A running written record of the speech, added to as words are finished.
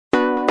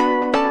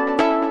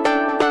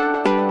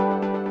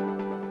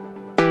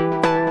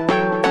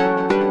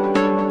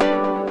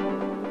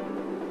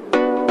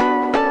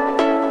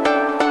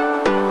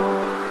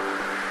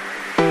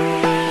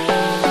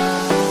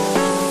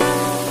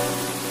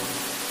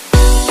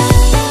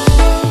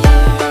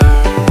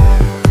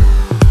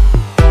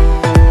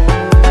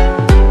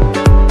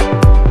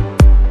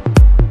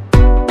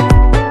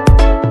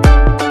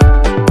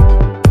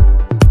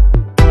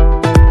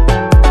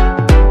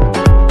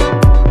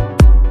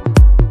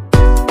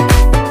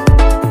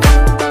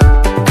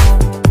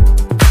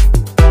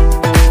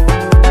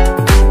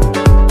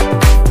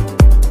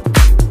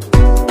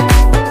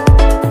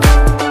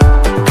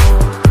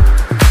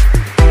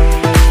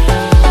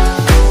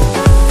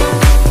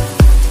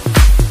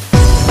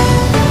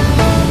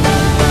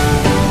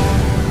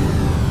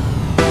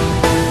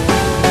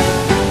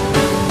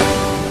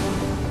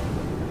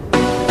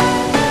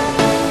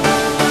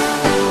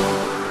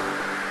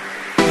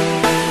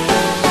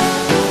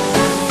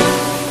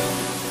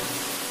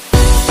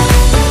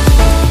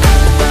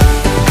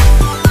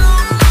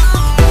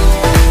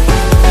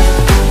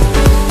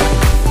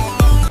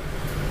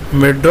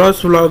MADRAS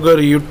vlogger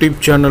YouTube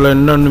channel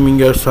என்னன்னு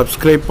நீங்க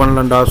subscribe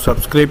பண்ணலடா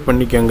subscribe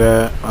பண்ணிக்கங்க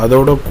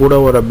அதோட கூட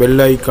வர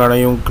bell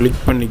icon-ஐயும் click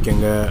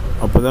பண்ணிக்கங்க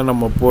அப்பதான்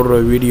நம்ம போடுற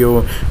வீடியோ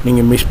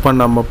நீங்க மிஸ்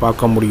பண்ணாம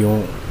பார்க்க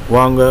முடியும்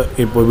வாங்க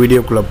இப்போ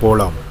வீடியோக்குள்ள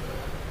போலாம்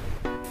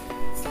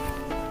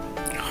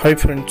Hi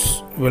friends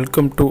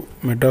welcome to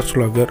MADRAS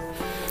vlogger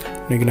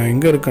இன்னைக்கு நான்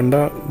எங்க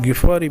இருக்கேன்டா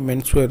GIFARI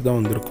menswear தான்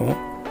வந்திருக்கோம்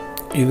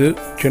இது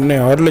சென்னை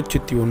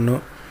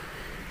 6,01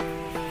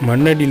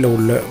 மன்னடியில்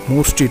உள்ள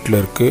மூர் ஸ்ட்ரீட்டில்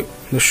இருக்குது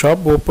இந்த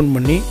ஷாப் ஓப்பன்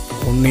பண்ணி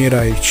 1 year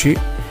ஆயிடுச்சு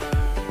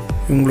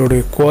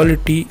இவங்களுடைய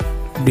குவாலிட்டி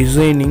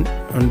டிசைனிங்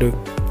அண்டு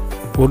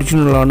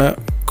ஒரிஜினலான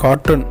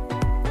காட்டன்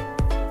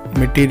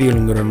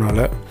மெட்டீரியலுங்கிறனால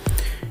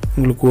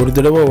உங்களுக்கு ஒரு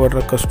தடவை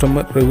வர்ற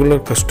கஸ்டமர்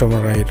ரெகுலர்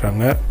கஸ்டமர்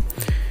ஆகிடுறாங்க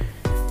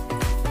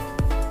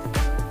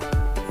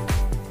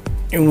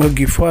இவங்க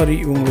GIFARI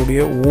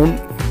இவங்களுடைய ஓன்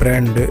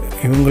பிராண்டு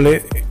இவங்களே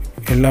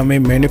எல்லாமே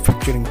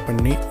மேனுஃபேக்சரிங்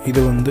பண்ணி இது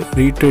வந்து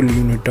ரீட்டைல்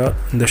யூனிட்டாக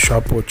இந்த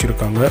ஷாப்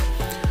வச்சுருக்காங்க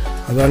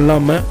அது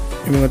இல்லாமல்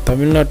இவங்க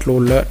தமிழ்நாட்டில்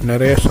உள்ள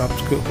நிறைய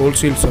ஷாப்ஸ்க்கு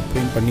ஹோல்சேல்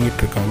சப்ளையும்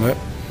பண்ணிக்கிட்டு இருக்காங்க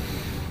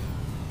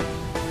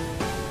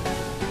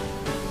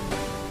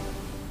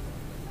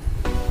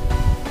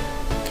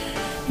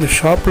இந்த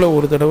ஷாப்பில்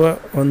ஒரு தடவை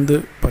வந்து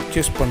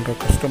பர்ச்சேஸ் பண்ணுற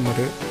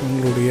கஸ்டமரு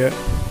இவங்களுடைய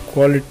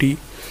குவாலிட்டி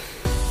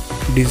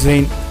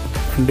டிசைன்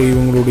அண்டு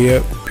இவங்களுடைய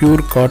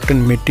பியூர்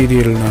காட்டன்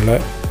மெட்டீரியல்னால்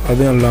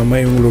அதுவும்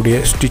இல்லாமல் இவங்களுடைய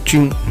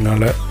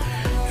ஸ்டிச்சிங்னால்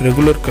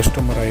ரெகுலர்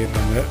கஸ்டமர்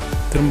ஆகிடுறாங்க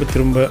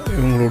திரும்ப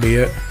இவங்களுடைய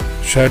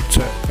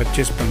ஷர்ட்ஸை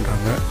பர்ச்சேஸ்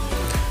பண்ணுறாங்க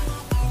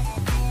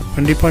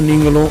கண்டிப்பாக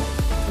நீங்களும்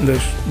இந்த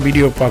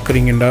வீடியோ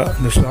பார்க்குறீங்கடா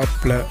இந்த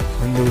ஷாப்பில்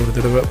வந்து ஒரு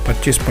தடவை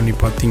பர்ச்சேஸ் பண்ணி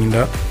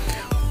பார்த்தீங்கன்னா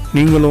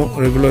நீங்களும்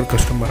ரெகுலர்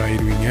கஸ்டமர்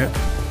ஆகிடுவீங்க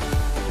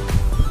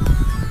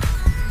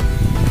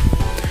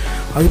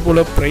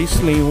அதுபோல்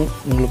ப்ரைஸ்லேயும்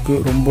உங்களுக்கு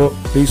ரொம்ப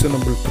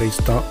ரீசனபிள்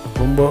ப்ரைஸ் தான்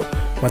ரொம்ப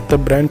மற்ற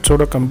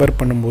பிராண்ட்ஸோடு கம்பேர்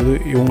பண்ணும்போது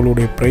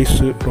இவங்களுடைய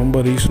ப்ரைஸு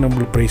ரொம்ப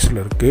ரீசனபிள் ப்ரைஸில்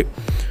இருக்குது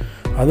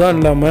அதுவும்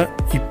இல்லாமல்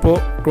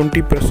இப்போது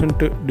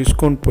 20%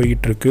 டிஸ்கவுண்ட்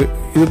போய்கிட்டுருக்கு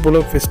இதுபோல்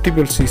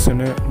ஃபெஸ்டிவல்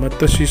சீசனு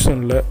மற்ற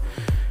சீசனில்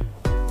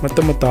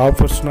மற்ற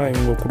ஆஃபர்ஸ்னால்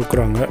இவங்க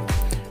கொடுக்குறாங்க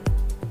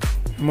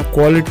நம்ம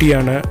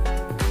குவாலிட்டியான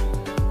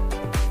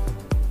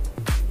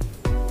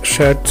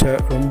ஷர்ட்ஸை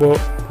ரொம்ப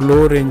லோ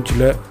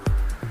ரேஞ்சில்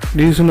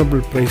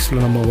ரீசனபிள்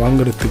ப்ரைஸில் நம்ம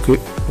வாங்குறதுக்கு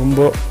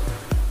ரொம்ப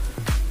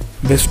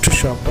பெஸ்ட்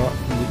ஷாப்பாக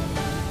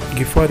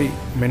GIFARI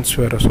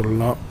menswear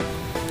சொல்லலாம்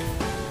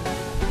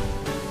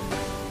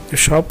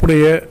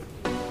ஷாப்புடைய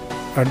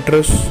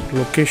அட்ரஸ்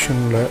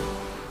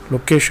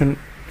லொக்கேஷன்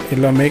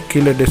எல்லாமே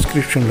கீழே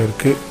டெஸ்கிரிப்ஷனில்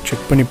இருக்குது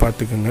செக் பண்ணி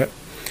பார்த்துக்குங்க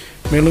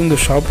மேலும் இந்த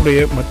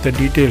ஷாப்புடைய மற்ற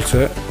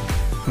டீட்டெயில்ஸை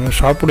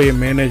ஷாப்புடைய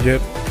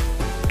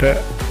மேனேஜர்கிட்ட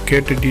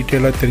கேட்டு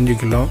டீட்டெயிலாக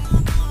தெரிஞ்சுக்கலாம்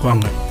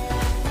வாங்க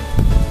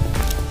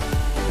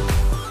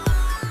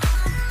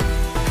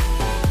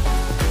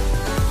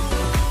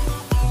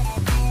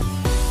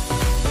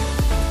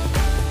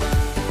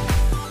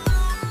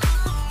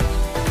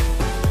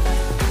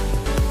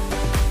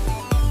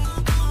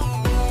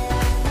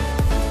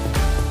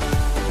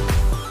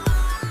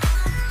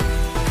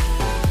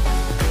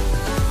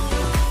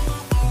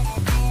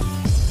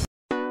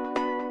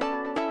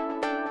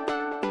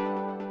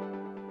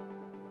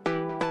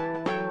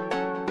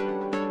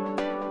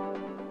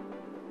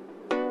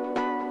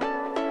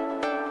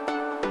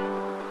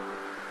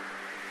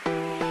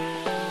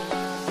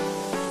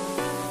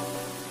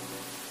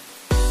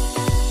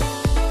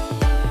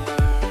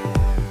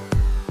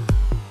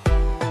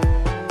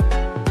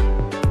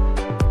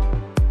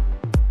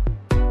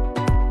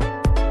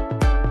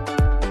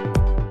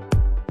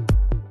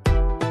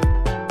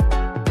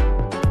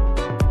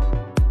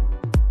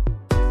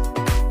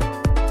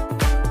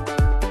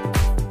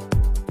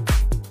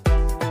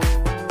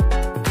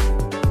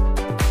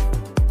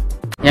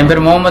என்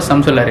பேர் முகமது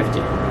சம்சுல்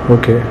அரிஃப்ஜி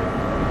ஓகே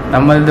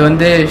நம்ம இது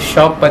வந்து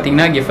ஷாப்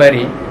பார்த்தீங்கன்னா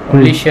GIFARI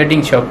ஒன்லி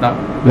ஷர்ட்டிங் ஷாப் தான்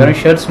வெறும்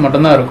ஷர்ட்ஸ்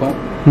மட்டும் தான் இருக்கும்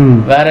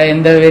வேற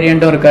எந்த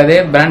வேரியண்ட்டும் இருக்காது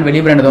பிராண்ட்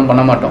வெளி பிராண்ட் எதுவும்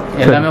பண்ண மாட்டோம்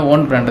எல்லாமே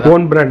ஓன்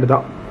பிராண்ட்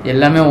தான்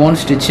எல்லாமே own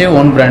stitch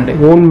own brand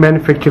own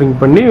manufacturing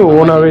பண்ணி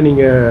ஓனாவே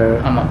நீங்க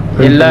ஆமா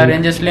எல்லா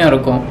ரேஞ்சஸ்லயும்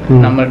இருக்கும்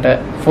நம்மள்ட்ட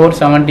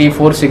 470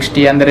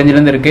 460 அந்த ரேஞ்சில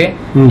இருந்து இருக்கு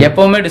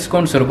எப்பவுமே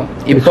டிஸ்கவுண்ட்ஸ் இருக்கும்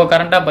இப்போ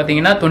கரண்டா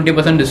பாத்தீங்கன்னா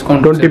 20%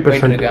 டிஸ்கவுண்ட்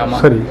 20% இருக்கு ஆமா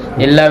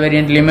எல்லா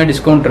வேரியண்ட்லயுமே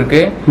டிஸ்கவுண்ட்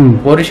இருக்கு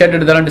ஒரு ஷர்ட்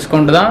எடுத்தாலும்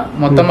டிஸ்கவுண்ட் தான்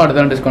மொத்தமா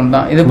எடுத்தாலும் டிஸ்கவுண்ட்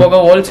தான் இது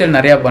போக ஹோல்சேல்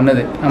நிறைய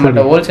பண்ணுது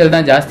நம்மள்ட்ட ஹோல்சேல்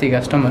தான் ஜாஸ்தி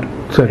கஸ்டமர்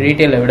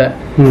ரீட்டைலை விட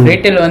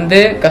ரீட்டைல் வந்து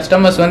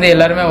கஸ்டமர்ஸ் வந்து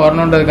எல்லாருமே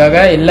வரணுன்றதுக்காக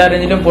எல்லா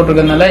ரேஞ்சிலும்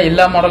போட்டிருக்கிறதுனால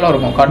எல்லா மாடலும்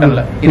இருக்கும்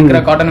காட்டன்ல இருக்கிற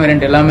காட்டன்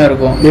வேரியன்ட் எல்லாமே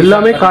இருக்கும்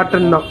எல்லாமே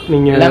காட்டன் தான்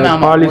நீங்க எல்லாமே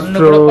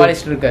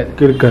பாலிஸ்டர்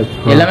இருக்காது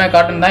எல்லாமே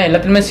காட்டன் தான்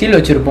எல்லாத்துலயுமே சீல்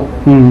வச்சிருப்போம்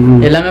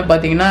எல்லாமே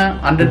பாத்தீங்கன்னா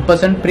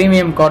 100%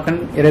 பிரீமியம் காட்டன்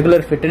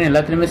ரெகுலர் ஃபிட்னு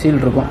எல்லாத்துலயுமே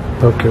சீல் இருக்கும்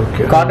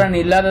காட்டன்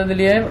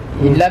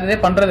இல்லாததே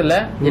பண்றது இல்ல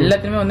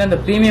எல்லாத்துலயுமே வந்து அந்த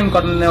பிரீமியம்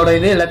காட்டனோட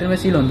இது எல்லாத்துலயுமே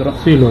சீல் வந்துரும்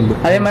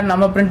அதே மாதிரி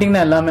நம்ம பிரிண்டிங்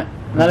தான் எல்லாமே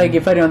அதனால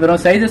கிஃபாரி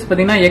வந்துரும். சைஸஸ்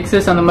பாத்தீங்கன்னா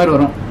XS அந்த மாதிரி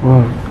வரும்.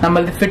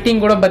 நம்மளுக்கு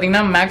ஃபிட்டிங் கூட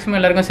பாத்தீங்கன்னா மேக்ஸிமம்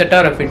எல்லாருக்கும் செட்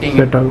ஆகிற ஃபிட்டிங்.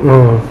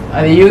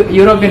 அது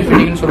யூரோப்பியன்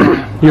ஃபிட்டிங்னு சொல்லுவாங்க.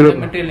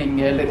 மெட்டீரியல்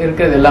இங்க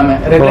இருக்கிறது எல்லாமே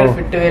ரெகுலர்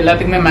ஃபிட்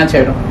எல்லாத்துக்குமே மேட்ச்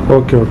ஆயிடும்.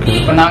 Okay okay.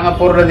 இப்போ நாங்க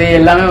போடுறது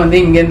எல்லாமே வந்து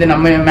இங்க இருந்து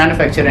நம்ம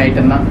மேனுஃபேக்சரிங்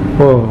ஐட்டம் தான்.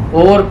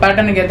 ஒவ்வொரு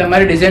பேட்டர்னுக்கு ஏத்த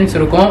மாதிரி டிசைன்ஸ்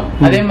இருக்கும்.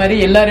 அதே மாதிரி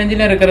எல்லா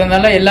ரேஞ்சிலும்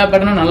இருக்கிறதுனால எல்லா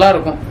பேட்டர்னும் நல்லா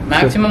இருக்கும்.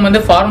 மேக்ஸிமம்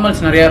வந்து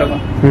ஃபார்மல்ஸ் நிறைய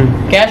இருக்கும்.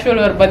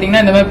 கேஷுவல் வேர்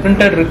பாத்தீங்கன்னா இந்த மாதிரி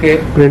பிரிண்டட் இருக்கு,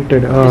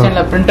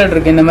 டிசைன்ல பிரிண்டட்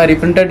இருக்கு, இந்த மாதிரி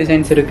பிரிண்டட்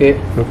டிசைன்ஸ் இருக்கு.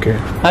 ஓகே.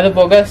 அது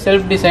போக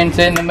செல்ஃப் டிசைன்ஸ்,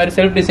 இந்த மாதிரி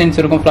செல்ஃப் டிசைன்ஸ்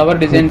இருக்கும்,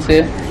 ஃப்ளவர் டிசைன்ஸ்,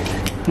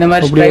 இந்த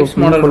மாதிரி ஸ்ட்ரைப்ஸ்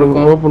மாடல்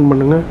இருக்கும். ஓபன்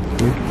பண்ணுங்க.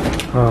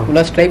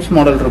 ஃபுல்லா ஸ்ட்ரைப்ஸ்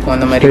மாடல் இருக்கும்.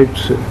 அந்த மாதிரி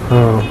ஸ்ட்ரைப்ஸ்,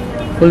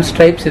 ஃபுல்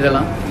ஸ்ட்ரைப்ஸ்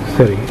இதெல்லாம்.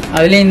 சரி.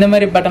 அதுல இந்த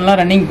மாதிரி பேட்டர்ன்லாம்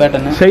ரன்னிங்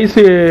பேட்டர்ன். சைஸ்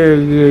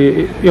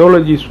எவ்வளவு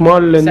ஜி?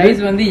 ஸ்மால்ல இருந்து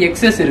சைஸ் வந்து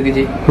XS இருக்கு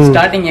ஜி.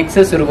 ஸ்டார்டிங்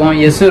XS இருக்கும்,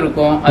 S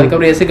இருக்கும், அதுக்கு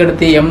அப்புறம் S க்கு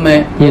அடுத்து M,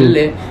 L,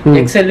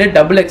 XL,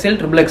 XXL,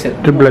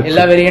 XXL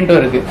எல்லா வேரியன்ட்டும்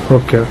இருக்கு.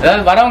 ஓகே.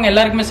 அதாவது வரவங்க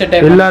எல்லாருக்குமே செட்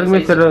ஆகும்.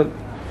 எல்லாருக்குமே செட்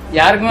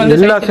யாருக்குமே வந்து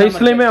எல்லா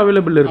சைஸ்லயுமே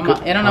அவேilable இருக்கு.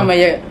 ஏன்னா நம்ம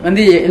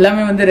வந்து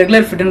எல்லாமே வந்து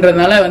ரெகுலர்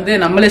ஃபிட்ன்றதுனால வந்து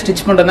நம்மளே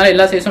ஸ்டிட்ச் பண்றதுனால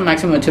எல்லா சைஸும்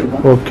மேக்ஸிமம்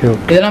வச்சிருப்போம். Okay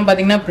okay. இதெல்லாம்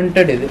பாத்தீங்கன்னா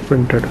பிரிண்டட். இது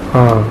பிரிண்டட்.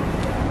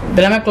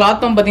 எல்லாமே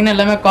கிளாத்தும் பாத்தீங்கன்னா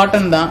எல்லாமே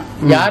காட்டன் தான்.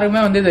 யாருமே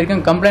வந்து இது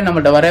வரைக்கும் கம்ப்ளைண்ட்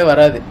நம்மகிட்ட வரவே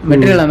வராது.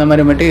 மெட்டீரியல் அந்த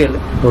மாதிரி மெட்டீரியல்.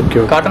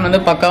 ஓகே. காட்டன்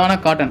வந்து பக்காவான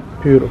காட்டன்.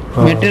 பியூர்.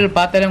 மெட்டீரியல்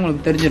பார்த்தாலே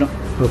உங்களுக்கு தெரிஞ்சிடும்.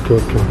 Okay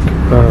okay okay.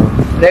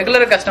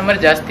 Regular customer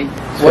ஜாஸ்தி.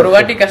 ஒரு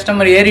வாட்டி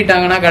கஸ்டமர்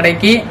ஏறிட்டாங்கன்னா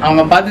கடைக்கு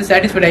அவங்க பார்த்து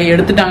சாட்டிஸ்ஃபைட் ஆகி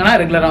எடுத்துட்டாங்கன்னா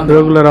ரெகுலரா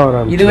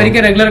வராங்க. இது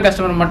வரைக்கும் ரெகுலர்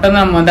கஸ்டமர் மட்டும்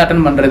தான் நம்ம வந்து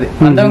அட்டெண்ட் பண்றது.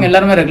 வந்தவங்க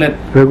எல்லாருமே ரெகுலர்.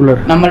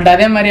 நம்மள்ட்ட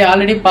அதே மாதிரி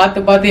ஆல்ரெடி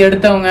பார்த்து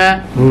எடுத்தவங்க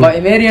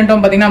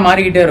வேரியன்ட்டும் பாத்தீங்கன்னா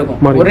மாறிக்கிட்டே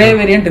இருக்கும். ஒரே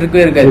வேரியன்ட்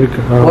இருக்கவே இருக்காது.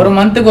 ஒரு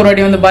மந்த்துக்கு ஒரு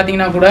வாட்டி வந்து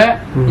பாத்தீங்கன்னா கூட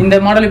இந்த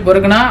மாடல் இப்போ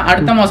இருக்குன்னா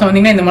அடுத்த மாசம்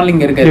வந்தீங்கன்னா இந்த மாடல்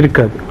இங்க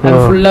இருக்காது. அது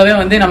ஃபுல்லாவே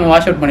வந்து நம்ம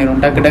வாஷ் அவுட்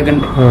பண்ணிடுவோம் டக்கு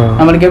டக்குன்னு.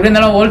 நம்மளுக்கு எப்படி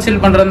இருந்தாலும்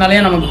ஹோல்சேல்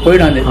பண்றதுனாலே நமக்கு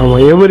போயிடும்.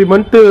 அது எவ்ரி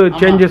மந்த்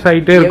சேஞ்சஸ்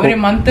ஆயிட்டே இருக்கும். எவ்ரி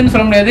மந்த்னு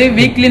சொல்ல முடியாது,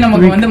 வீக்லி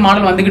நமக்கு வந்து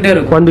மாடல் வந்துகிட்டே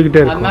இருக்கும்.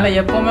 அதனால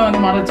எப்பவுமே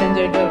வந்து மாடல் சேஞ்ச்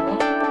ஆயிட்டே இருக்கும்.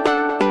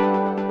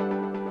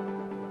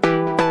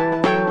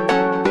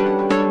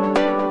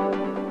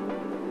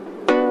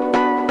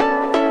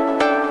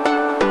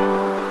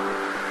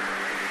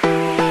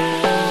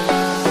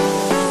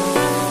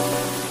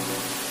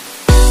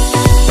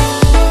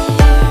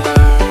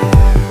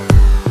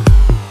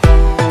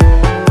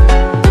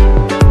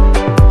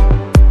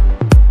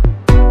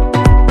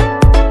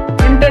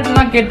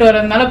 கேட்டு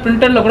வரதுனால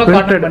பிரிண்டர்ல கூட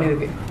காட்டன்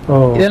பண்ணிருக்கு.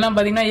 இதெல்லாம்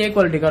பாத்தீங்கன்னா ஏ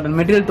குவாலிட்டி காட்டன்.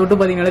 மெட்டீரியல் தொட்டு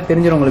பாத்தீங்கன்னா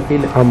தெரிஞ்சிரும் உங்களுக்கு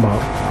ஃபீல். ஆமா.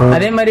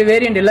 அதே மாதிரி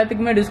வேரியன்ட்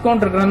எல்லாத்துக்குமே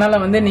டிஸ்கவுண்ட் இருக்கறதுனால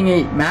வந்து நீங்க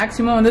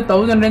மேக்ஸிமம் வந்து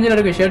 1000 ரேஞ்சில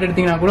இருக்க ஷர்ட்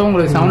எடுத்தீங்கன்னா கூட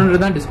உங்களுக்கு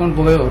 700 தான் டிஸ்கவுண்ட்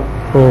போகவே வரும்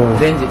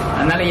ரேஞ்ச்.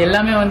 அதனால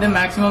எல்லாமே வந்து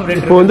மேக்ஸிமம்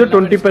ரேட் இப்போ வந்து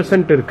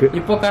 20% இருக்கு.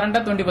 இப்போ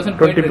கரண்டா 20%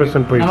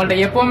 போயிட்டு நம்மள்ட்ட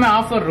எப்பவுமே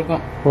ஆஃபர்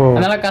இருக்கும்.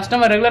 அதனால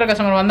கஸ்டமர் ரெகுலர்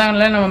கஸ்டமர்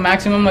வந்தாங்கல நம்ம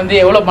மேக்ஸிமம் வந்து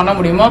எவ்வளவு பண்ண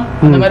முடியுமோ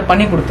அந்த மாதிரி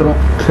பண்ணி கொடுத்துறோம்.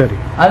 சரி.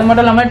 அது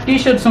மட்டும் இல்லாம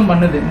டி-ஷர்ட்ஸும்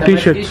பண்ணுது. இந்த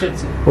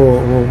டி-ஷர்ட்ஸ்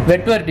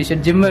வெட்வேர்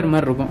டி-ஷர்ட் ஜிம் வேர்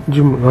மாதிரி இருக்கும்.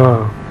 ஜிம்.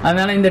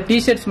 அதனால இந்த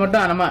டி-ஷர்ட்ஸ்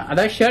மட்டும் நம்ம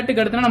அதாவது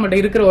ஷர்ட்டுக்கு அடுத்து நம்மட்ட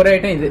இருக்கிற ஒரே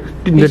ஐட்டம் இது.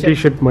 இந்த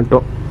டி-ஷர்ட்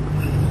மட்டும்.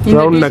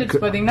 இந்த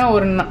டி-ஷர்ட்ஸ் பாத்தீங்கன்னா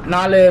ஒரு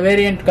 4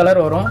 வேரியன்ட் கலர்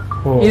வரும்.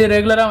 இது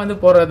ரெகுலரா வந்து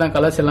போறதுதான்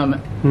கலர்ஸ் எல்லாமே.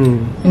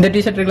 இந்த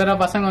டி-ஷர்ட் ரெகுலரா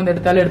பசங்க வந்து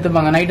எடுத்தாலே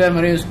எடுத்துப்பாங்க. நைட் வேர்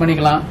மாதிரி யூஸ்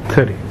பண்ணிக்கலாம்.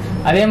 சரி.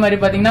 அதே மாதிரி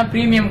பாத்தீங்கன்னா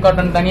பிரீமியம்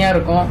காட்டன் தனியா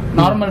இருக்கும்,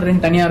 நார்மல்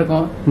ரேஞ்ச் தனியா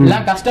இருக்கும்.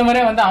 எல்லாம்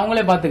கஸ்டமரே வந்து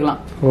அவங்களே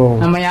பாத்துக்கலாம்.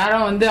 நம்ம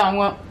யாரும் வந்து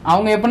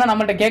அவங்க எப்படின்னா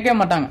நம்மள்ட்ட கேட்கவே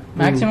மாட்டாங்க.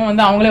 மேக்ஸிமம்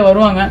வந்து அவங்களே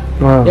வருவாங்க,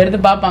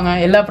 எடுத்து பாப்பாங்க.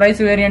 எல்லா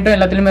பிரைஸ் வேரியன்ட்டும்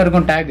எல்லாத்துலயுமே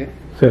இருக்கும் டேக்.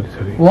 சரி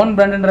சரி. ஓன்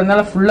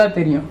பிராண்ட்ன்றதுனால ஃபுல்லா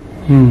தெரியும்.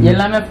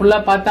 எல்லாமே ஃபுல்லா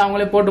பார்த்து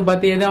அவங்களே போட்டு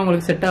பார்த்து எது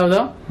அவங்களுக்கு செட்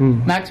ஆகுதோ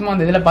மேக்ஸிமம்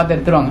அந்த இதுல பார்த்து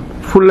எடுத்துருவாங்க.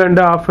 ஃபுல்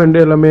அண்ட் ஆஃப் அண்ட்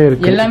எல்லாமே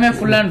இருக்கு. எல்லாமே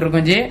ஃபுல் அண்ட்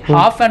இருக்கும் ஜி.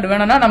 ஆஃப் அண்ட்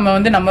வேணும்னா நம்ம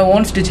வந்து நம்ம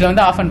ஓன் ஸ்டிச்ல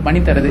வந்து ஆஃப் அண்ட்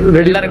பண்ணி தரது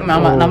எல்லாருக்கும்.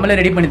 ஆமா, நம்மளே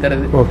ரெடி பண்ணி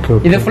தரது.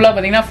 இது ஃபுல்லா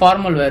பாத்தீங்கன்னா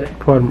ஃபார்மல் வேர்.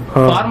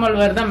 ஃபார்மல்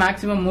வேர் தான்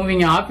மேக்ஸிமம்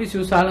மூவிங். ஆபீஸ்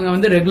யூஸ் ஆளுங்க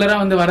வந்து ரெகுலரா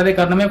வந்து வரதே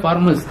காரணமே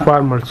ஃபார்மல்ஸ் தான்.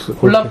 ஃபார்மல்ஸ்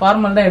ஃபுல்லா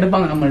ஃபார்மல் தான்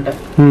எடுப்பாங்க நம்மள்ட்ட.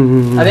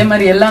 அதே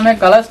மாதிரி எல்லாமே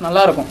கலர்ஸ்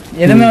நல்லா இருக்கும்.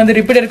 எதுவுமே வந்து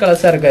ரிப்பீட்டட்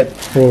கலர்ஸா இருக்காது.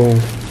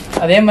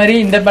 அதே மாதிரி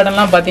இந்த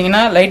பேட்டர்ன்லாம் பாத்தீங்கன்னா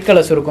லைட்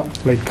கலர்ஸ் இருக்கும்.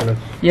 லைட் கலர்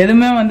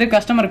எதுவுமே வந்து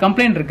கஸ்டமர்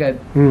கம்ப்ளைண்ட் இருக்காது.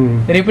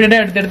 ரிப்பீட்டடா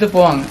எடுத்து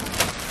போவாங்க.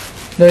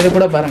 இது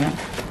கூட பாருங்க,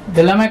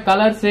 இது எல்லாமே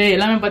கலர்ஸ்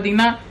எல்லாமே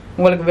பாத்தீங்கன்னா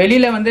உங்களுக்கு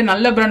வெளியில வந்து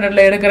நல்ல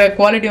பிராண்டட்ல எடுக்கிற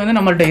குவாலிட்டி வந்து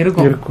நம்மள்ட்ட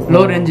இருக்கும்.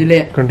 லோ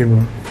ரேஞ்சிலே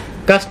கண்டிப்பா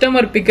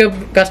கஸ்டமர் பிக்கப்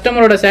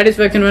கஸ்டமரோட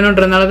சாட்டிஸ்ஃபேக்ஷன்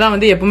வேணும்ன்றதுனால தான்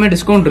வந்து எப்பவுமே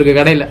டிஸ்கவுண்ட் இருக்கு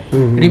கடையில.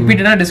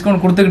 ரிப்பீட்டடா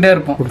டிஸ்கவுண்ட் கொடுத்துக்கிட்டே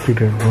இருக்கும்.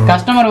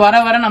 கஸ்டமர்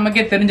வர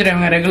நமக்கே தெரிஞ்சிடும்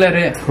இவங்க ரெகுலர்.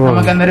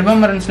 நமக்கு அந்த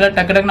ரிமெம்பரன்ஸ்ல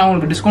டக்கு டக்குன்னு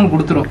அவங்களுக்கு டிஸ்கவுண்ட்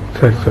கொடுத்துரும்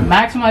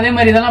மேக்ஸிமம். அதே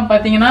மாதிரி இதெல்லாம்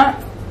பாத்தீங்கன்னா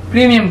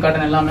பிரீமியம்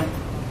காட்டன் எல்லாமே.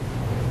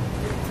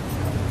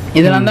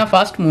 இதெல்லாம் தான்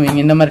ஃபாஸ்ட்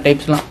மூவிங். இந்த மாதிரி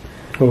டைப்ஸ்லாம்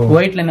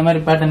ஒயிட்ல இந்த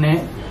மாதிரி பேட்டர்னு,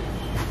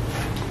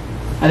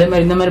 அதே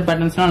மாதிரி இந்த மாதிரி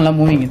பேட்டர்ன்ஸ்லாம் நல்லா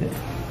மூவிங்.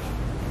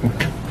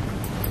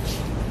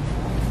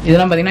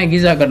 இதெல்லாம் பாத்தீங்கன்னா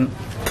கீசா காட்டன்.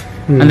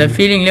 அந்த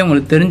ஃபீலிங்லயே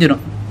உங்களுக்கு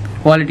தெரிஞ்சிடும்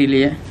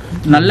குவாலிட்டிலேயே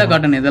நல்ல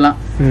காட்டன் இதெல்லாம்.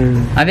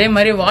 அதே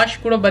மாதிரி வாஷ்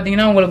கூட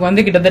பாத்தீங்கன்னா உங்களுக்கு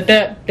வந்து கிட்டத்தட்ட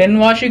 10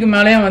 வாஷுக்கு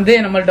மேலே வந்து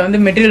நம்மள்ட்ட வந்து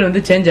மெட்டீரியல்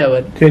வந்து சேஞ்ச்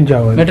ஆகாது.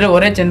 மெட்டீரியல்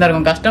ஒரே சேஞ்சா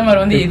இருக்கும்.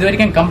 கஸ்டமர் வந்து இது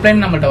வரைக்கும்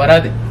கம்ப்ளைண்ட் நம்மள்ட்ட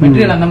வராது.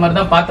 மெட்டீரியல் அந்த மாதிரி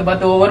தான்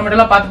பார்த்து ஒவ்வொரு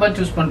மெட்டீரியலா பார்த்து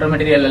சூஸ் பண்ற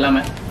மெட்டீரியல்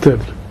எல்லாமே.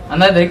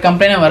 அந்த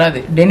கம்ப்ளைண்ட் வராது.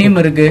 டெனிம்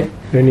இருக்கு.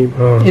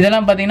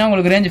 இதெல்லாம் பாத்தீங்கன்னா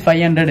உங்களுக்கு ரேஞ்ச்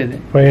 500. இது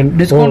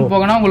டிஸ்கவுண்ட்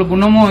போகனா உங்களுக்கு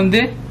இன்னமும்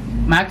வந்து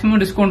மேக்ஸிமம்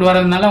டிஸ்கவுண்ட்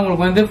வரதுனால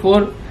உங்களுக்கு வந்து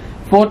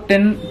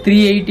 410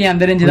 380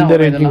 அந்த ரேஞ்ச் தான்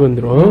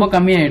வரும். ரொம்ப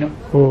கம்மியாயிடும்.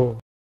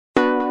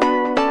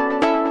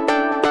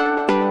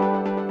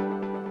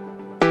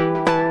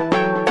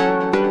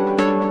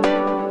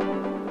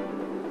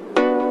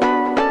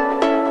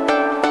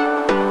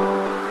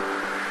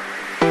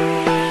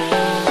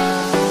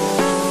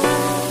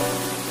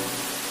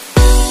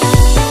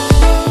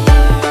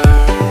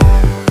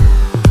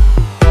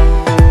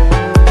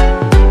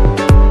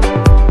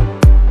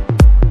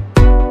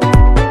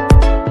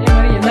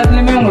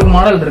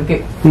 மாடல் இருக்கு,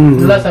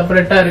 ஃபுல்லா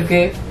செப்பரேட்டா இருக்கு.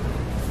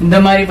 இந்த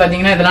மாதிரி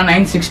பாத்தீங்கன்னா இதெல்லாம்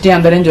 960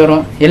 அந்த ரேஞ்ச்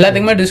வரும்.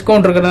 எல்லாத்துக்குமே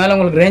டிஸ்கவுண்ட் இருக்கிறதுனால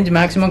உங்களுக்கு ரேஞ்ச்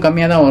மேக்ஸிமம்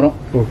கம்மியா தான் வரும்.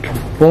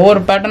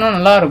 ஒவ்வொரு பேட்டர்னும்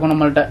நல்லா இருக்கும்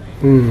நம்மள்ட்ட.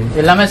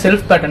 எல்லாமே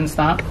செல்ஃப் பேட்டர்ன்ஸ்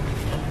தான்.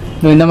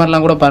 இந்த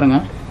மாதிரிலாம் கூட பாருங்க.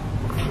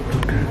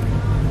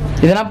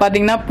 இதெல்லாம்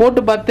பாத்தீங்கன்னா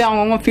போட்டு பார்த்து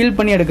அவங்கவுங்க ஃபீல்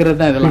பண்ணி எடுக்கிறது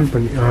தான் இதெல்லாம்.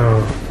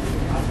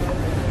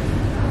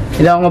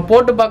 இது அவங்க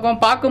போட்டு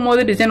பார்க்கும்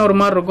போது டிசைன் ஒரு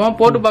மாதிரி இருக்கும்,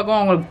 போட்டு பார்க்கவும்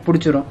அவங்களுக்கு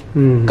பிடிச்சிரும்.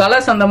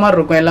 கலர்ஸ் அந்த மாதிரி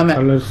இருக்கும், எல்லாமே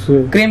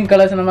கிரீம்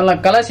கலர்ஸ் அந்த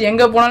மாதிரிலாம். கலர்ஸ்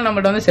எங்க போனாலும்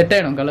நம்மகிட்ட வந்து செட்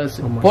ஆயிடும். கலர்ஸ்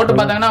போட்டு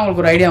பார்த்தாங்கன்னா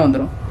அவங்களுக்கு ஒரு ஐடியா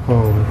வந்துடும்.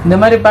 இந்த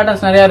மாதிரி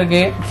பேட்டர்ன்ஸ் நிறைய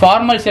இருக்கு.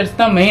 ஃபார்மல் ஷர்ட்ஸ்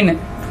தான் மெயின்.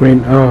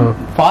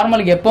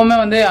 ஃபார்மலுக்கு எப்பவுமே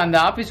வந்து அந்த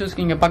ஆபீஸ்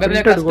யூஸ்க்கு இங்க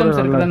பக்கத்துலயே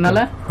கஸ்டமர்ஸ்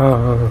இருக்கிறதுனால,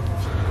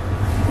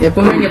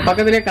 எப்பவுமே இங்க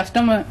பக்கத்துலயே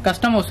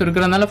கஸ்டமர்ஸ்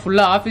இருக்கிறதுனால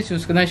ஃபுல்லா ஆபீஸ்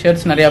யூஸ்க்கு தான்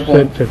ஷர்ட்ஸ் நிறைய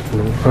போகும்.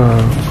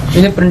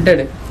 இது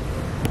பிரிண்டட்.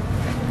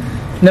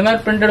 இந்த மாதிரி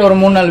பிரிண்டட் ஒரு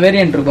 3-4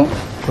 வேரியன்ட் இருக்கும்.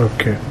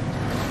 ஓகே,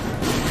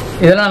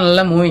 இதெல்லாம்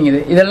நல்லா மூவிங்.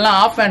 இதெல்லாம்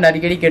ஆஃப் ஹேண்ட்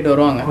அடிக்கடி கேட்டு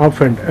வருவாங்க.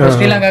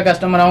 ஸ்ரீலங்கா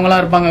கஸ்டமர்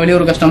அவங்கலாம் இருப்பாங்க,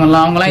 வெளியூர்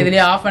கஸ்டமர்லாம் அவங்கலாம்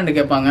இதுலயே ஆஃப் ஹேண்ட்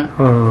கேட்பாங்க.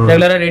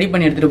 ரெகுலரா ரெடி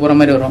பண்ணி எடுத்துட்டு போற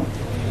மாதிரி வரும்.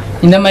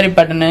 இந்த மாதிரி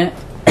பேட்டர்னு,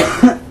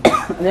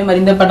 அதே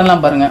மாதிரி இந்த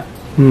பேட்டர்ன்லாம் பாருங்க.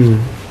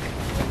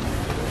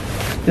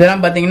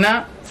 இதெல்லாம் பாத்தீங்கன்னா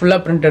ஃபுல்லா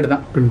பிரிண்டட்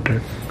தான்.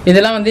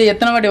 இதெல்லாம் வந்து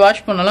எத்தனை வாட்டி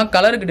வாஷ் பண்ணாலும்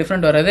கலருக்கு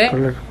டிஃபரெண்ட் வராது.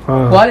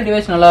 குவாலிட்டி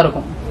வைஸ் நல்லா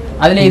இருக்கும்.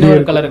 அதுல இது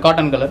ஒரு கலர்,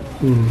 காட்டன் கலர்.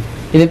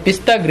 இது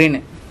பிஸ்தா கிரீன்.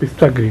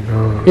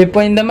 இப்போ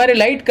இந்த மாதிரி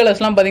லைட்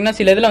கலர்ஸ்லாம் பாத்தீங்கன்னா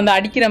சில இதுல வந்து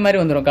அடிக்கிற மாதிரி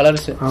வந்துரும்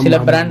கலர்ஸ் சில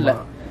பிராண்ட்ல.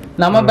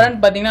 நம்ம பிராண்ட்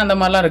பாத்தீங்கன்னா அந்த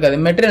மாதிரிலாம் இருக்காது.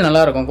 மெட்டீரியல்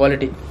நல்லா இருக்கும்,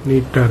 குவாலிட்டி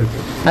நீட்டா இருக்கு.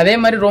 அதே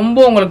மாதிரி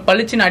ரொம்ப உங்களுக்கு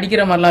பளிச்சுன்னு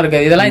அடிக்கிற மாதிரிலாம்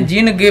இருக்காது. இதெல்லாம்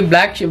ஜீனுக்கு,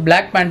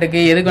 பிளாக் பேண்ட்டுக்கு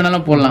எதுக்கு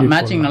வேணாலும் போடலாம்.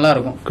 மேட்சிங் நல்லா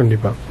இருக்கும்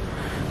கண்டிப்பா.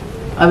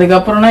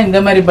 அதுக்கப்புறம்னா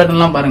இந்த மாதிரி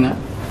பேட்டர்ன்லாம் பாருங்க.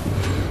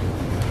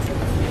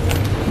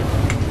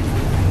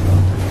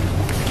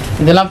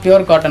 இதெல்லாம்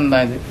பியூர் காட்டன்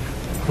தான்.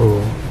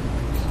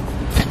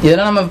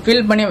 இதெல்லாம் நம்ம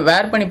ஃபீல் பண்ணி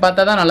வேர் பண்ணி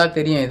பார்த்தா தான் நல்லா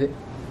தெரியும்.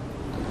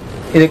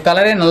 இது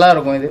கலரே நல்லா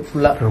இருக்கும். இது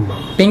ஃபுல்லா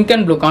பிங்க்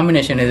அண்ட் ப்ளூ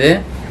காம்பினேஷன். இது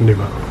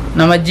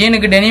நம்ம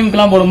ஜீனுக்கு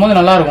டெனிம்க்குலாம் போடும்போது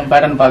நல்லா இருக்கும்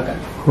பேட்டர்ன் பார்க்க.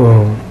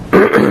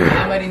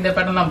 அதே மாதிரி இந்த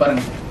பேட்டர்ன்லாம்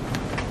பாருங்க.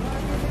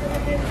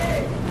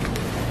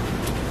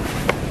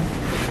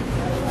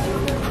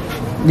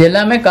 இது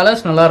எல்லாமே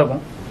கலர்ஸ் நல்லா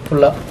இருக்கும்.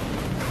 ஃபுல்லா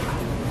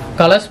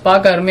கலர்ஸ்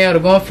பார்க்க அருமையா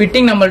இருக்கும்.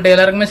 ஃபிட்டிங் நம்மள்ட்ட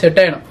எல்லாருக்குமே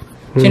செட் ஆயிடும்.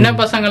 சின்ன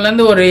பசங்கள்ல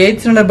இருந்து ஒரு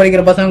 8th ஸ்டாண்டர்ட்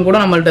படிக்கிற பசங்க கூட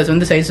நம்மள்ட்ட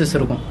வந்து சைஸஸ்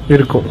இருக்கும்.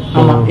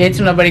 ஆமா, 8th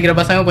ஸ்டாண்டர்ட் படிக்கிற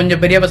பசங்க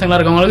கொஞ்சம் பெரிய பசங்களா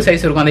இருக்கவங்களுக்கு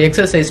சைஸ் இருக்கும். அந்த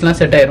எக்ஸஸ் சைஸ்லாம்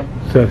செட் ஆயிரும்.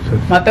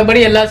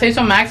 மத்தபடி எல்லா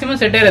சைஸும் மேக்ஸிமம்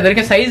செட் ஆயிரும்.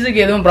 வரைக்கும்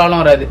சைஸுக்கு எதுவும்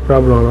ப்ராப்ளம் வராது.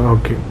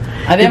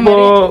 அதே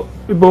மாதிரி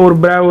இப்போ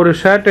ஒரு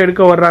ஷர்ட்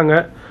எடுக்க வர்றாங்க,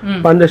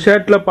 அந்த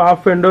ஷர்ட்ல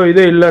ஆஃப் ஹேண்டோ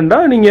இது இல்லன்னா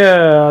நீங்க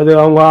அது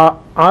அவங்க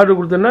ஆர்டர்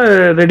கொடுத்தா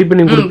ரெடி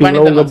பண்ணி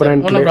கொடுப்பீங்க உங்க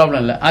பிராண்ட்ல? ஒன்னும்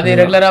ப்ராப்ளம் இல்ல. அது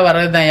ரெகுலரா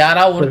வர்றதுதான்.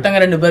 யாரா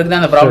ஒருத்தங்க 2 பேருக்கு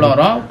தான் அந்த ப்ராப்ளம்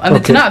வரும்.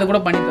 வந்துச்சுன்னா அது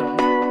கூட பண்ணி தருவோம்.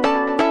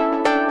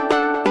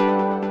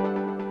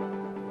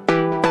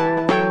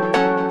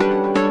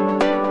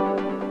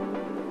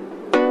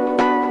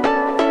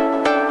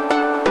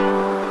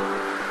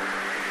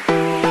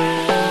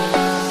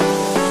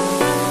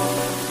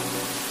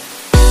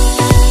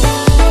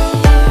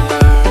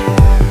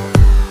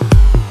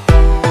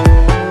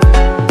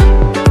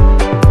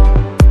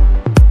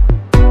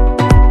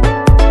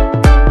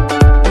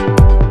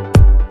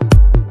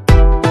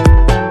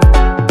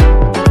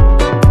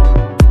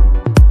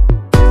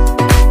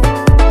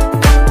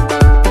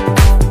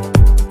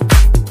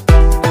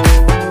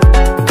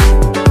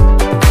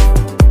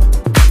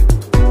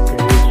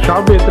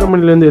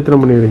 எத்தனை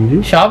மணி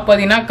வரைக்கும் ஷாப்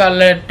பாத்தீங்கன்னா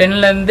காலைல 10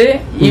 ல இருந்து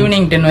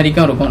ஈவினிங் 10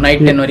 வரைக்கும் இருக்கும்.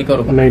 நைட் 10 வரைக்கும்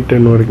இருக்கும். நைட்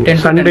 10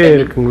 வரைக்கும். சண்டே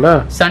இருக்குங்களா?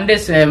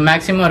 சண்டேஸ்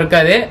மேக்ஸிமம்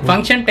இருக்காது.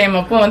 ஃபங்க்ஷன் டைம்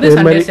அப்போ வந்து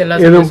சண்டேஸ்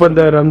எல்லாம் ஏதோ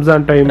இந்த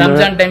ரம்ஜான்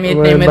டைம்,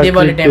 ஈத் டைம்,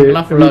 தீபாவளி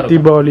டைம்லாம் ஃபுல்லா இருக்கும்.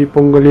 தீபாவளி,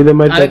 பொங்கல் இந்த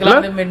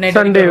மாதிரி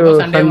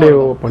சண்டே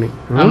ஓபன்.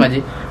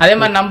 ஆமாஜி. அதே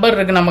மாதிரி நம்பர்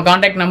இருக்கு, நம்ம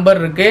கான்டாக்ட்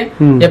நம்பர் இருக்கு.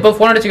 எப்போ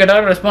போன் அடிச்சு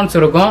கேட்டாலும் ரெஸ்பான்ஸ்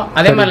இருக்கும்.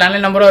 அதே மாதிரி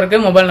லேண்ட்லைன் நம்பரும் இருக்கு,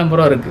 மொபைல்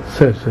நம்பரும் இருக்கு.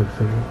 சரி சரி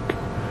சரி.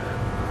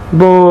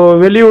 இப்போ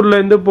வெளியூர்ல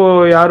இருந்து இப்போ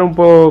யாரும்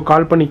இப்போ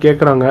கால் பண்ணி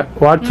கேக்குறாங்க,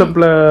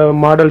 வாட்ஸ்அப்ல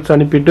மாடல்ஸ்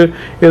அனுப்பிட்டு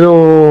ஏதோ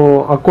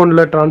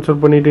அக்கௌண்ட்ல ட்ரான்ஸ்ஃபர்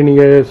பண்ணிட்டு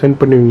நீங்க சென்ட்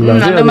பண்ணுவீங்களா?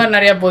 அந்த மாதிரி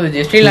நிறைய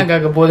போகுது.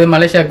 ஸ்ரீலங்காக்கு போகுது,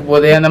 மலேசியாக்கு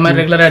போகுது, அந்த மாதிரி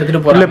ரெகுலரா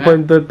எடுத்துட்டு போறாங்க. இப்போ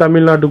இந்த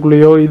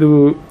தமிழ்நாட்டுக்குள்ளேயோ இது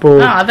இப்போ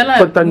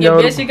அதெல்லாம்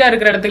பேசிக்கா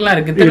இருக்கிற இடத்துக்குலாம்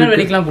இருக்கு.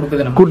 திருநெல்வேலிக்குலாம்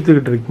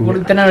கொடுத்துக்கிட்டு இருக்கீங்க.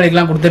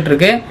 திருநெல்வேலிக்குலாம் கொடுத்துட்டு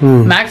இருக்கு.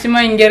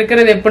 மேக்சிமம் இங்க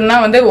இருக்கிறது எப்படின்னா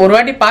வந்து ஒரு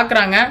வாட்டி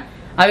பாக்குறாங்க,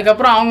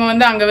 அதுக்கப்புறம் அவங்க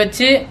வந்து அங்க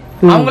வச்சு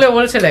அவங்களே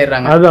ஹோல்சேல்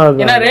ஆயிடுறாங்க.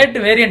 ஏன்னா ரேட்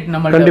வேரியன்ட்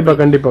நம்ம கண்டிப்பா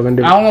கண்டிப்பா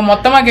கண்டிப்பா அவங்க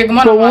மொத்தமா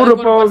கேக்குமா. ஊர்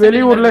இப்போ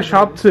வெளியூர்ல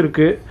ஷாப்ஸ்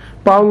இருக்கு,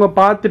 இப்போ அவங்க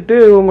பார்த்துட்டு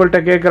உங்கள்கிட்ட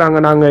கேட்குறாங்க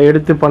நாங்கள்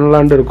எடுத்து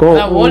பண்ணலான்னு இருக்கோம்,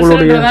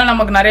 உங்களுடைய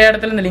நமக்கு நிறைய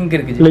இடத்துல இந்த லிங்க்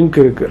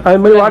இருக்கு அது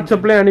மாதிரி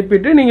வாட்ஸ்அப்ல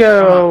அனுப்பிட்டு நீங்க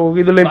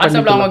இதுல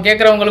வாட்ஸ்அப்ல அவங்க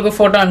கேட்கறவங்களுக்கு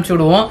போட்டோ அனுப்பிச்சு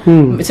விடுவோம்.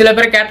 சில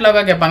பேர்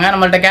கேட்டலாகா கேட்பாங்க,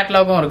 நம்மள்ட்ட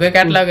கேட்டலாகும் இருக்கு,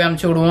 கேட்டலாக்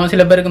அனுப்பிச்சு விடுவோம்.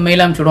 சில பேருக்கு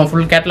மெயில் அனுப்பிச்சு விடுவோம்,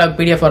 full catalogue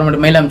PDF format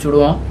mail அனுப்பிச்சு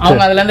விடுவோம்.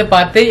 அவங்க அதுல இருந்து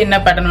பார்த்து என்ன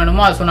பேட்டர்ன்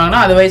வேணுமோ அது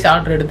சொன்னாங்கன்னா அது வைஸ்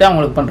ஆர்டர் எடுத்து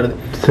அவங்களுக்கு பண்றது.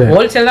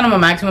 ஹோல்சேல் தான்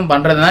நம்ம மேக்ஸிமம்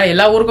பண்றதுனால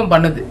எல்லா ஊருக்கும்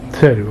பண்ணுது,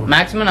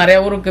 மேக்ஸிமம் நிறைய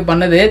ஊருக்கு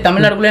பண்ணுது,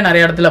 தமிழ்நாடுக்குள்ளே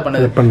நிறைய இடத்துல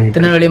பண்ணுது.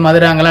 திருநெல்வேலி,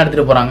 மதுரை அங்கெல்லாம்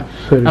எடுத்துட்டு போறாங்க.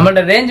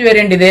 நம்மள்ட்ட ரேஞ்ச்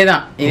வேரியன்ட் இதே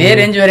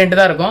ரேஞ்ச் வேரியன்ட்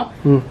தான் இருக்கும்.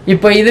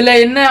 இப்போ இதுல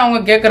என்ன அவங்க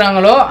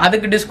கேக்குறாங்களோ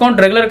அதுக்கு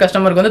டிஸ்கவுண்ட் ரெகுலர்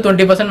கஸ்டமருக்கு வந்து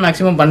 20%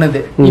 மேக்ஸிமம் பண்ணுது.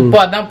 இப்போ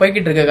அதான்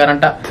போய்கிட்டு இருக்கு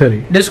கரண்டா.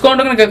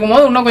 டிஸ்கவுண்ட்னு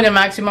கேட்கும்போது இன்னும் கொஞ்சம்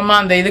மேக்ஸிமமா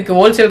அந்த இதுக்கு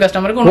ஹோல்சேல்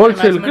கஸ்டமருக்கு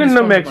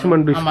இன்னும்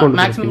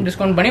மேக்ஸிமம்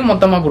டிஸ்கவுண்ட் பண்ணி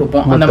மொத்தமா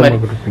கொடுப்போம். அந்த மாதிரி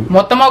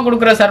மொத்தமா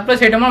கொடுக்குற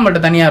சர்ப்ளஸ் ஐட்டமும்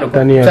நம்மள்ட்ட தனியா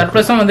இருக்கும்.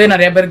 சர்ப்ளஸும் வந்து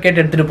நிறைய பேர்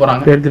கேட்டு எடுத்துட்டு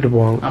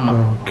போவாங்க. ஆமா.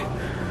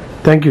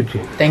 Thank you G.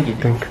 Thank you.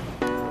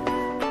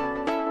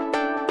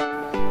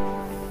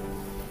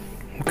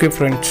 Okay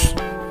friends,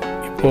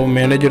 இப்போது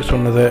மேனேஜர்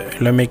சொன்னதை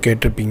எல்லாமே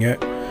கேட்டிருப்பீங்க.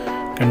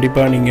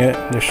 கண்டிப்பாக நீங்கள்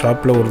இந்த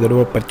ஷாப்பில் ஒரு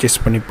தடவை பர்ச்சேஸ்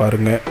பண்ணி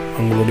பாருங்கள்.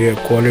 உங்களுடைய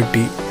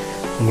குவாலிட்டி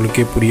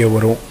உங்களுக்கே புரிய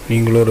வரும்,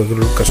 நீங்களும்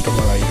ரெகுலர்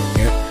கஸ்டமர்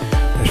ஆகிடுவீங்க.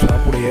 இந்த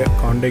ஷாப்புடைய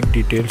காண்டாக்ட்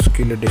டீட்டெயில்ஸ்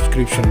கீழே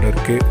டிஸ்கிரிப்ஷனில்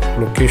இருக்குது,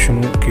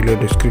 லொக்கேஷனும் கீழே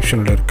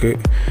டிஸ்கிரிப்ஷனில் இருக்குது,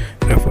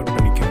 ரெஃபர்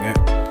பண்ணிக்கோங்க.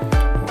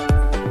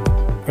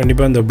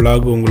 கண்டிப்பாக இந்த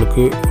vlog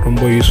உங்களுக்கு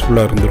ரொம்ப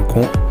யூஸ்ஃபுல்லாக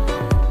இருந்திருக்கும்.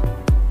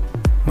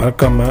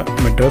 மறக்காமல்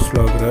மெட்ராஸ்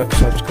vlog-ஐ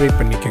சப்ஸ்கிரைப்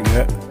பண்ணிக்கோங்க,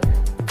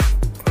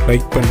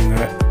 லைக்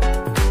பண்ணுங்கள்,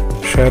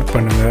 ஷேர்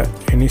பண்ணுங்கள்.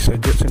 எனி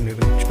சஜஷன்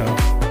இருந்துச்சுன்னா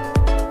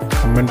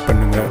கமெண்ட்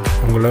பண்ணுங்கள்.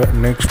 உங்களை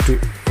நெக்ஸ்ட்டு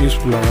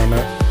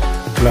யூஸ்ஃபுல்லான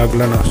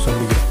vlog-ல நான்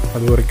சந்திக்கிறேன்.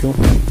 அது வரைக்கும்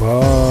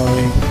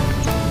பாய்.